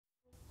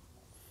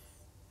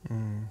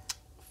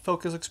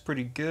Focus looks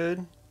pretty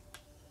good.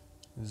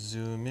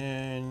 Zoom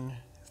in,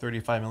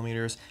 35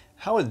 millimeters.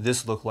 How would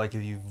this look like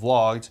if you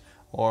vlogged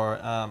or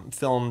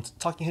filmed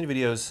talking head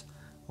videos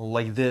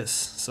like this?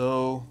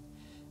 So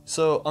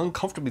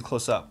uncomfortably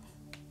close up.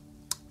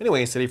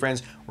 Anyways, today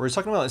friends, we're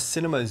talking about a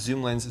cinema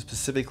zoom lens,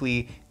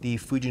 specifically the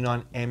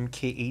Fujinon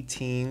MK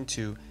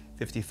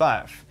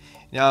 18-55.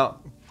 Now,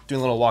 doing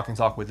a little walk and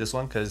talk with this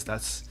one because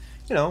that's,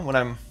 you know, what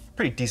I'm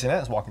pretty decent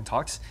at is walk and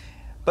talks.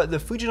 But the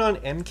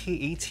Fujinon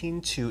MK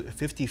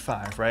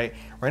 18-55, right?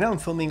 Right now I'm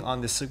filming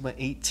on the Sigma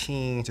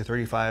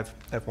 18-35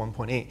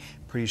 f1.8.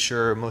 Pretty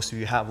sure most of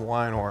you have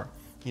one or,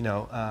 you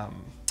know,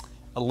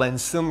 a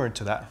lens similar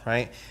to that,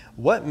 right?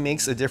 What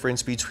makes a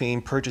difference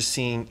between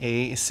purchasing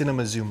a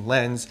cinema zoom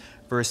lens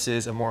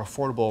versus a more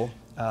affordable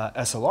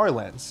SLR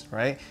lens,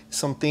 right?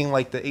 Something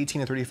like the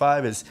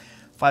 18-35 is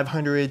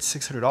 $500,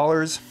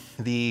 $600.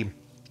 The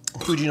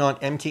Fujinon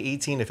MK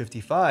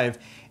 18-55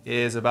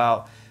 is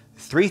about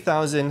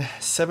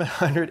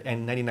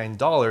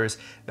 $3,799.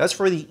 That's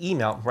for the E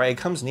mount, right? It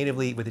comes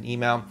natively with an E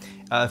mount.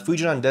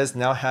 Fujinon does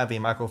now have a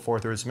micro four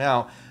thirds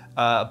mount,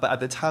 but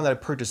at the time that I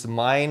purchased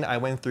mine, I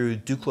went through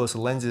Duclos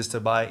lenses to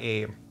buy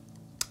a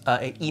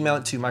E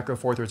mount to micro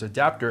four thirds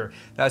adapter.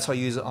 That's how I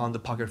use it on the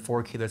Pocket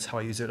 4K. That's how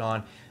I use it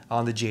on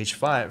the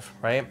GH5,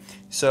 right?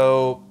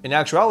 So in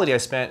actuality, I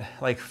spent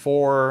like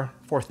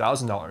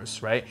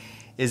 $4,000, right?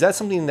 Is that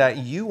something that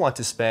you want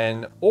to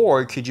spend,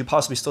 or could you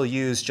possibly still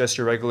use just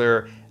your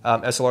regular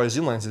SLR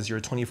zoom lenses, your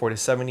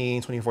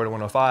 24-70,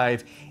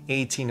 24-105,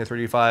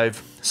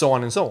 18-35, so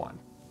on and so on?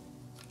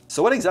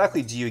 So what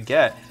exactly do you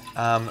get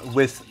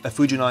with a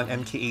Fujinon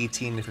MK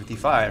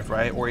 18-55,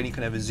 right? Or any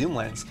kind of a zoom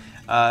lens,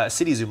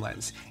 city zoom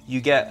lens.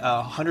 You get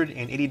a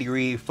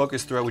 180-degree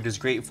focus throw, which is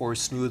great for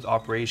smooth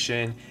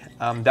operation.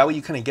 That way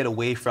you kind of get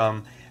away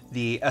from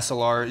the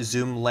SLR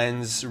zoom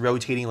lens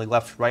rotating like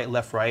left, right,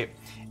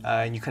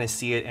 and you kind of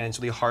see it and it's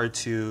really hard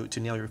to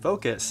nail your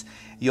focus.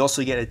 You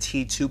also get a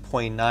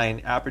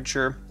T2.9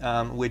 aperture,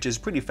 which is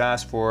pretty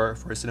fast for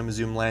a cinema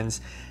zoom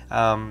lens.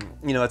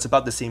 You know, it's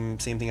about the same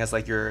thing as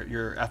like your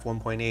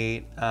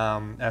f1.8,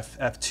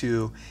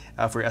 f2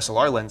 for your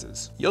SLR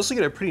lenses. You also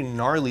get a pretty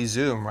gnarly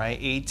zoom,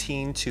 right?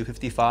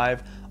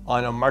 18-55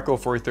 on a micro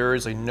four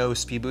thirds, like no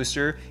speed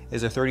booster,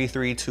 is a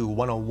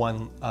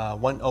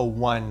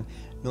 33-101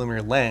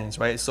 millimeter lens,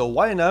 right? So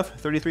wide enough,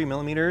 33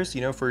 millimeters,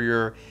 you know, for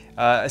your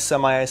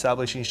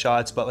semi-establishing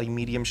shots, but like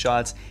medium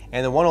shots.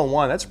 And the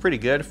 101, that's pretty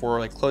good for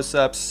like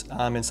close-ups,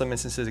 in some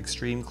instances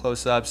extreme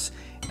close-ups,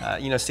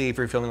 you know, say if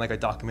you're filming like a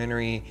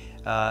documentary,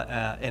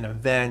 an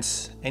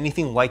event,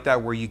 anything like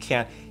that where you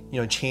can't, you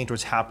know, change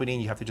what's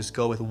happening, you have to just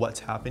go with what's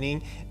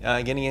happening.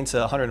 Getting into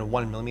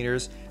 101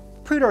 millimeters,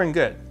 pretty darn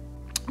good.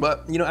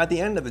 But, you know, at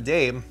the end of the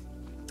day,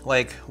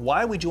 like,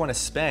 why would you want to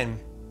spend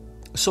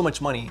so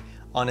much money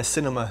on a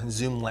cinema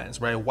zoom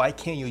lens, right? Why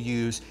can't you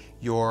use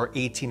your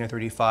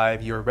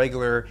 18-35, your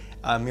regular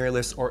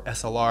mirrorless or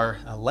SLR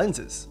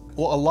lenses?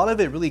 Well, a lot of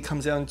it really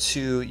comes down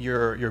to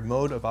your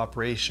mode of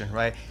operation,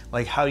 right?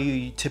 Like, how do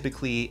you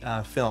typically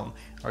film?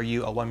 Are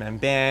you a one-man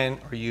band?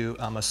 Are you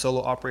a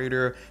solo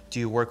operator? Do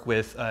you work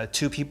with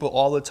 2 people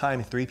all the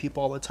time, 3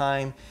 people all the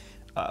time,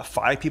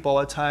 5 people all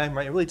the time,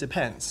 right? It really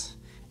depends.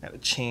 I gotta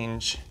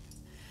change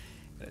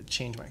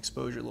my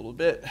exposure a little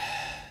bit.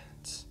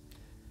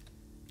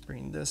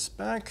 Bring this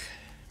back,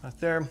 right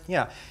there.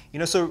 Yeah, you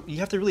know, so you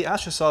have to really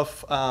ask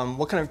yourself,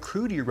 what kind of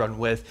crew do you run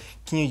with?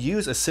 Can you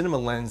use a cinema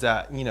lens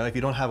that, you know, if you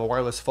don't have a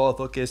wireless follow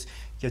focus,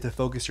 you have to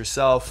focus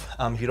yourself.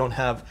 If you don't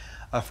have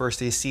a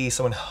first AC,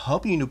 someone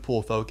helping you to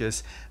pull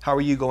focus, how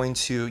are you going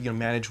to, you know,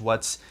 manage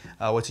what's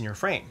in your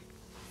frame?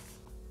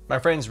 My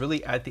friends,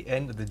 really at the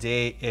end of the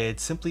day,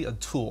 it's simply a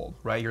tool,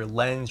 right? Your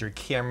lens, your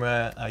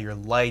camera, your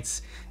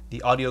lights,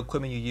 the audio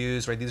equipment you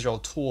use, right? These are all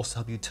tools to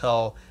help you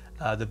tell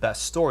the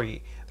best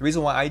story. The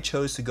reason why I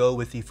chose to go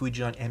with the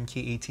Fujinon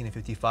MK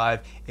 18-55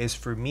 is,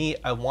 for me,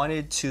 I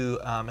wanted to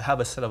have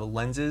a set of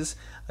lenses,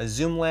 a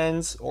zoom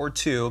lens or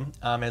 2,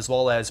 as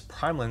well as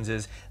prime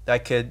lenses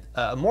that could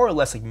more or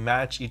less like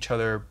match each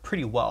other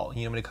pretty well.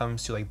 You know, when it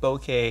comes to like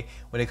bokeh,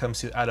 when it comes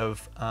to out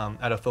of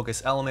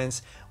focus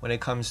elements, when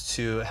it comes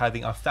to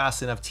having a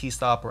fast enough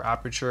t-stop or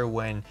aperture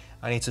when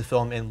I need to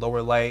film in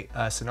lower light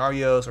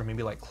scenarios or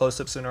maybe like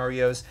close-up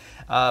scenarios.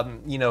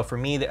 You know, for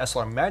me, the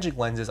Blackmagic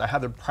lenses, I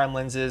have the prime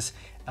lenses,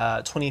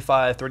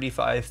 25,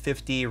 35,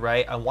 50,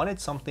 right? I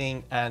wanted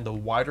something at the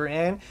wider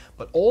end,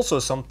 but also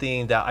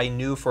something that I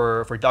knew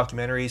for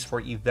documentaries, for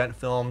event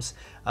films.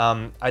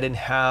 I don't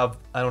have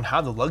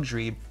the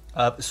luxury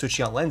of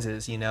switching on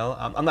lenses, you know?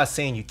 I'm not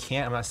saying you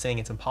can't, I'm not saying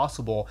it's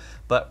impossible,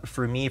 but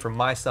for me, for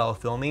my style of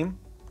filming,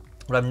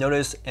 what I've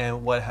noticed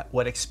and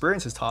what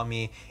experience has taught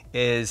me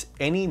is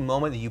any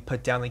moment that you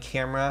put down the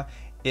camera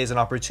is an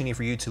opportunity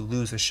for you to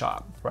lose a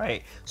shot,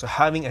 right? So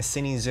having a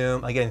cine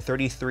zoom, again,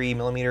 33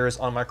 millimeters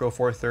on micro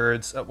four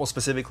thirds, well,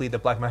 specifically the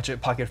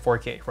Blackmagic Pocket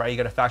 4K, right? You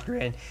got to factor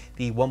in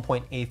the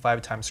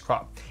 1.85 times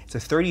crop. It's a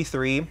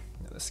 33,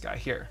 this guy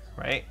here,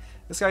 right?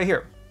 This guy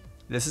here.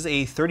 This is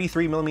a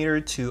 33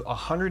 millimeter to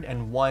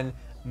 101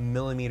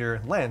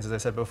 50mm lens, as I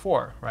said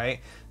before, right?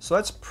 So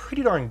that's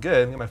pretty darn good.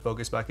 Let me get my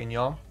focus back in,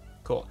 y'all.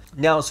 Cool.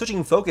 Now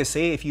switching focus,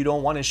 say if you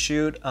don't want to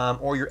shoot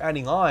or you're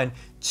adding on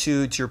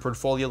to your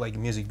portfolio like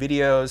music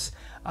videos,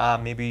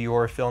 maybe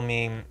you're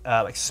filming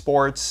like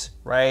sports,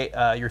 right?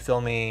 You're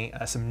filming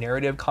some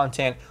narrative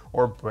content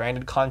or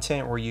branded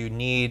content where you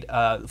need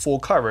full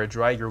coverage,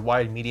 right? Your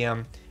wide,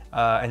 medium,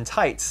 and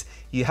tights.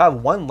 You have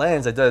one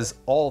lens that does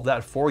all of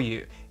that for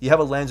you. You have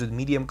a lens with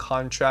medium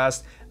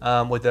contrast,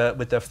 with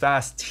a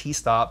fast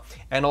t-stop,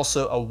 and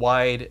also a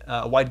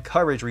wide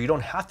coverage where you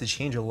don't have to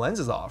change your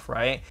lenses off,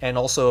 right? And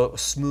also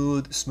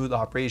smooth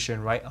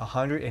operation, right?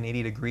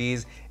 180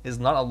 degrees is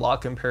not a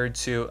lot compared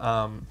to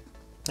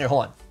here,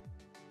 hold on.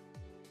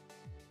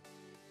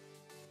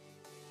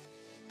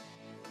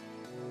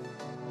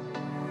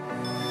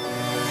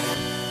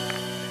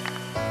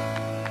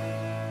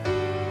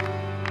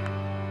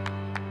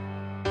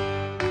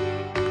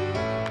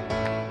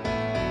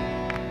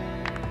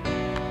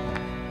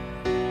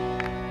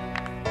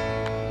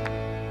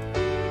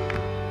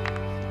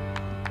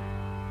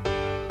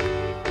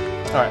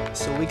 All right,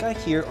 so what we got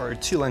here are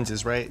two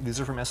lenses, right? These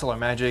are from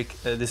Blackmagic.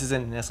 This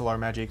isn't an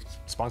Blackmagic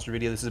sponsored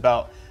video. This is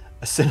about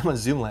a cinema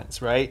zoom lens,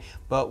 right?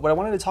 But what I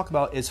wanted to talk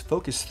about is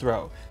focus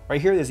throw.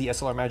 Right here is the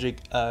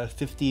Blackmagic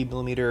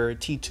 50mm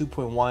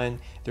T2.1,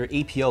 their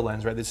APL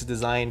lens, right? This is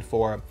designed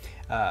for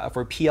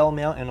PL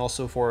mount and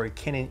also for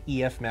Canon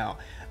EF mount.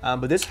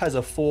 But this has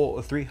a full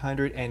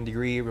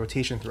 300-degree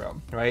rotation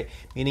throw, right?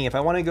 Meaning if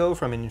I want to go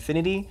from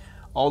infinity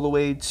all the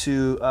way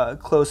to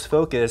close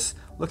focus,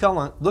 look how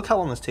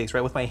long this takes,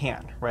 right? With my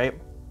hand, right?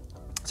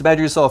 So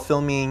imagine yourself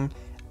filming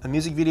a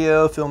music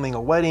video, filming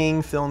a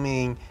wedding,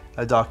 filming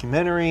a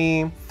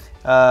documentary,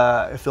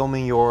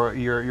 filming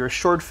your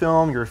short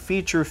film, your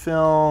feature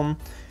film,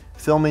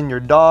 filming your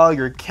dog,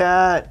 your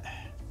cat.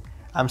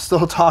 I'm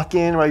still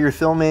talking, right? You're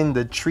filming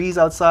the trees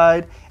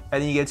outside,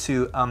 and then you get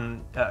to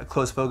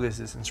close focus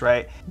distance,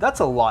 right?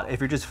 That's a lot if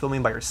you're just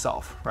filming by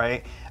yourself,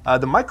 right?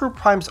 The micro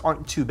primes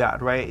aren't too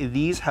bad, right?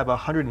 These have a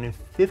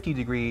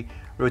 150-degree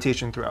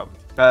rotation throw.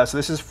 So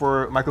this is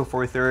for micro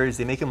four thirds.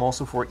 They make them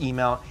also for E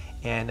mount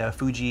and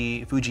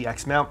Fuji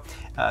X mount.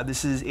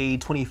 This is a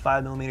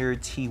 25mm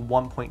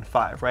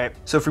T1.5, right?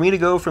 So for me to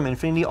go from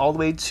infinity all the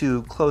way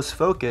to close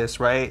focus,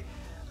 right?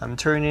 I'm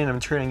turning in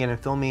and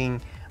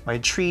filming my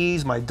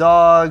trees, my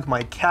dog,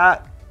 my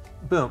cat,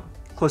 boom.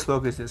 Close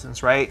focus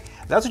distance, right?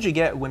 That's what you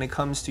get when it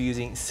comes to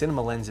using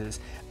cinema lenses.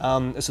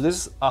 So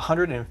this is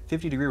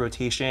 150-degree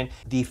rotation.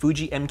 The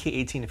Fuji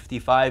MK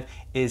 18-55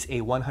 is a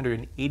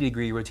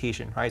 180-degree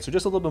rotation, right? So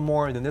just a little bit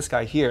more than this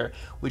guy here,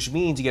 which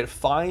means you get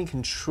fine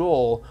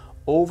control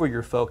over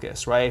your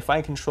focus, right?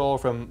 Fine control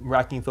from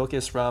racking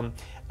focus from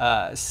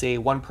say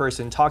one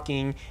person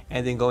talking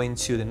and then going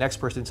to the next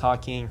person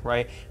talking,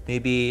 right?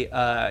 Maybe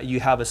you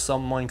have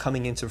someone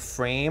coming into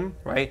frame,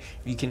 right?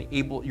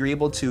 You're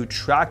able to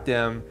track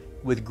them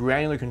with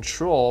granular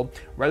control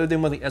rather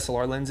than with the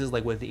SLR lenses,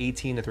 like with the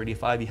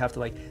 18-35, you have to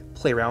like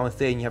play around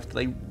with it and you have to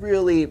like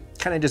really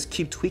kind of just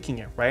keep tweaking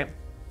it, right?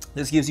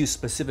 This gives you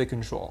specific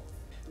control.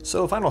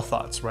 So final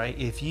thoughts, right?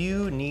 If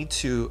you need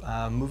to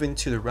move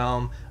into the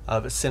realm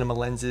of cinema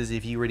lenses,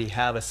 if you already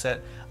have a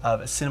set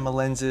of cinema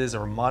lenses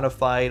or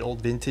modified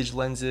old vintage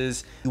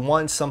lenses, you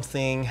want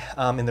something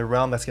in the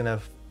realm that's gonna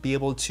be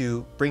able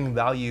to bring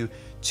value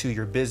to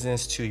your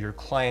business, to your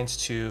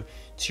clients, to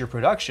your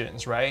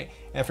productions, right?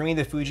 And for me,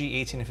 the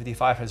Fuji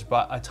 18-55 has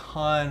brought a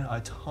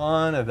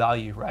ton of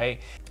value, right?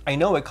 I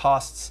know it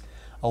costs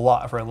a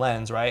lot for a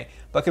lens, right?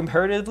 But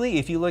comparatively,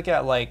 if you look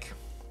at like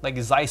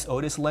Zeiss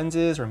Otis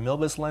lenses or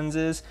Milbus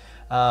lenses,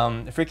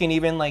 freaking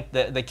even like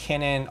the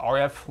Canon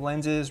RF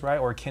lenses, right?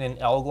 Or Canon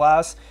L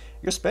glass,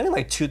 you're spending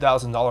like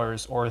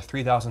 $2,000 or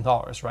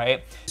 $3,000,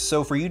 right?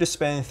 So for you to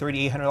spend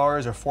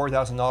 $3,800 or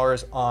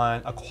 $4,000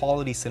 on a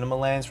quality cinema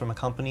lens from a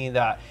company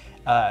that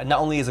not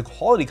only is a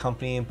quality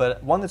company,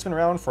 but one that's been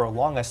around for a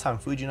longest time,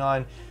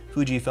 Fujinon,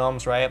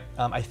 Fujifilms, right?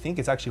 I think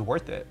it's actually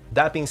worth it.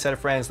 That being said,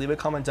 friends, leave a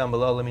comment down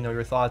below. Let me know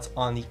your thoughts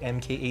on the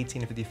MK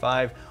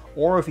 18-55,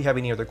 or if you have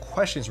any other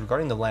questions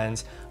regarding the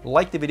lens.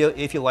 Like the video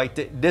if you liked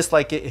it,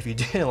 dislike it if you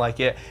didn't like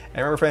it. And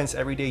remember, friends,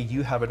 every day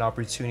you have an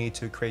opportunity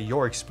to create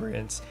your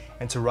experience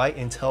and to write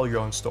and tell your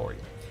own story.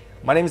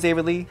 My name is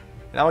David Lee,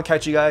 and I will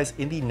catch you guys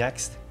in the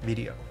next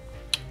video.